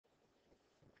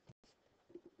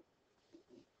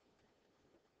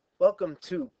Welcome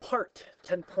to part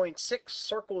 10.6,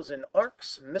 Circles and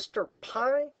Arcs, Mr.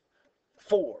 Pi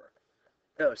 4.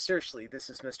 No, seriously,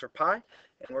 this is Mr. Pi, and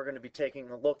we're going to be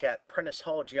taking a look at Prentice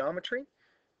Hall Geometry,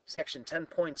 section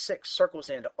 10.6,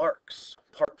 Circles and Arcs,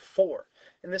 part 4.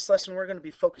 In this lesson, we're going to be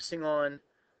focusing on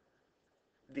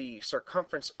the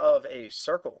circumference of a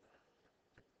circle.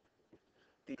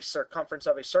 The circumference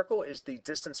of a circle is the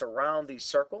distance around the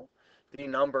circle. The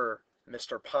number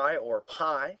Mr. Pi, or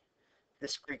pi,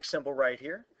 this Greek symbol right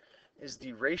here, is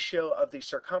the ratio of the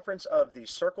circumference of the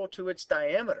circle to its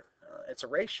diameter. It's a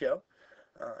ratio.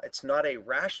 It's not a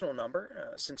rational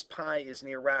number. Since pi is an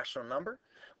irrational number,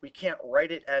 we can't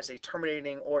write it as a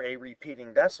terminating or a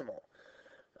repeating decimal.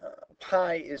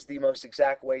 Pi is the most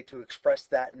exact way to express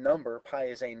that number. Pi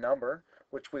is a number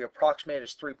which we approximate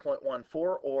as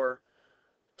 3.14 or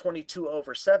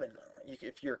 22/7.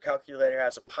 If your calculator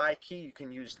has a pi key, you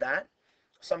can use that.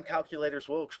 Some calculators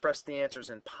will express the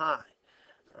answers in pi.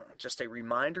 Just a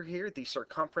reminder here, the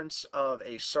circumference of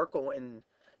a circle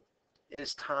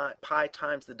is pi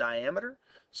times the diameter.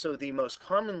 So the most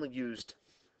commonly used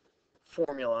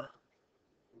formula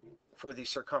for the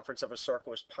circumference of a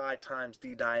circle is pi times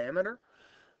the diameter.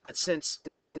 But since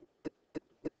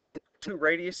two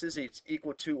radiuses is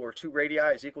equal to, or two radii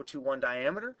is equal to one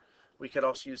diameter, we could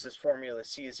also use this formula.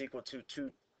 C is equal to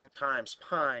 2 times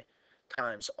pi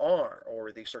times r,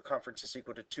 or the circumference is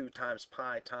equal to 2 times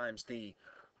pi times the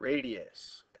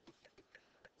radius.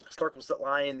 Circles that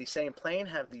lie in the same plane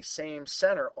have the same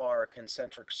center are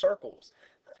concentric circles.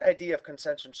 The idea of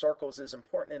concentric circles is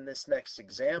important in this next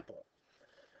example.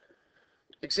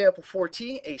 Example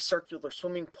 4t, a circular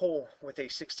swimming pool with a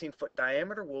 16-foot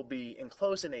diameter will be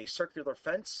enclosed in a circular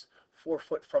fence 4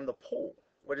 foot from the pool.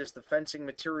 What is the fencing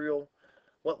material?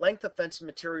 What length of fencing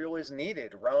material is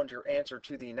needed? Round your answer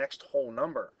to the next whole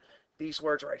number. These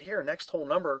words right here, next whole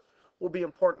number, will be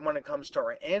important when it comes to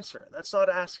our answer. That's not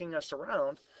asking us to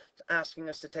round, it's asking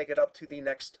us to take it up to the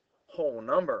next whole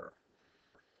number.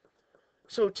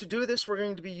 So to do this, we're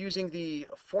going to be using the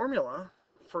formula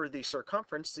for the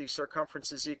circumference. The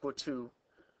circumference is equal to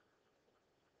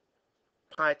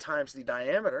pi times the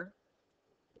diameter.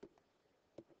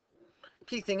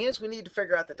 Key thing is we need to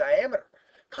figure out the diameter.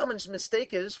 Common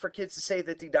mistake is for kids to say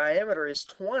that the diameter is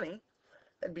 20.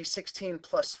 That'd be 16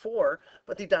 plus 4.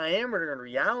 But the diameter in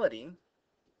reality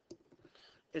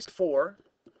is 4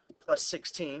 plus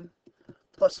 16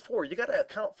 plus 4. You got to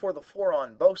account for the 4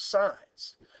 on both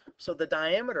sides. So the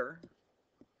diameter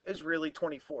is really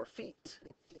 24 feet.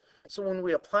 So when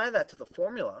we apply that to the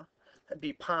formula, that'd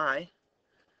be pi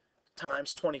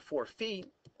times 24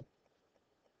 feet.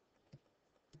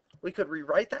 We could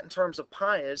rewrite that in terms of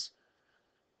pi as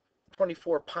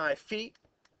 24 pi feet.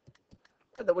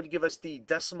 And that would give us the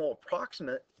decimal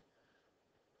approximate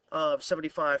of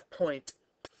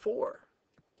 75.4.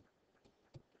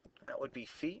 That would be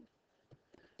feet.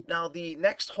 Now the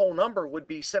next whole number would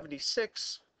be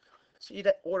 76. So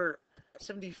you'd order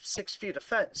 76 feet of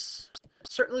fence.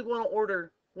 Certainly wouldn't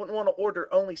want to order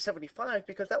only 75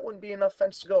 because that wouldn't be enough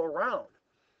fence to go around.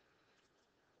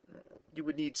 You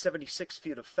would need 76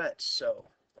 feet of fence. So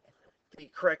the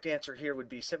correct answer here would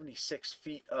be 76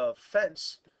 feet of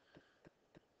fence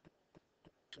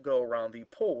to go around the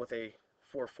pool with a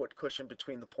 4-foot cushion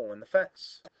between the pool and the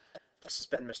fence. This has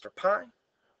been Mr. Pi,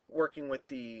 working with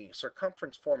the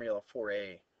circumference formula for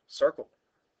a circle.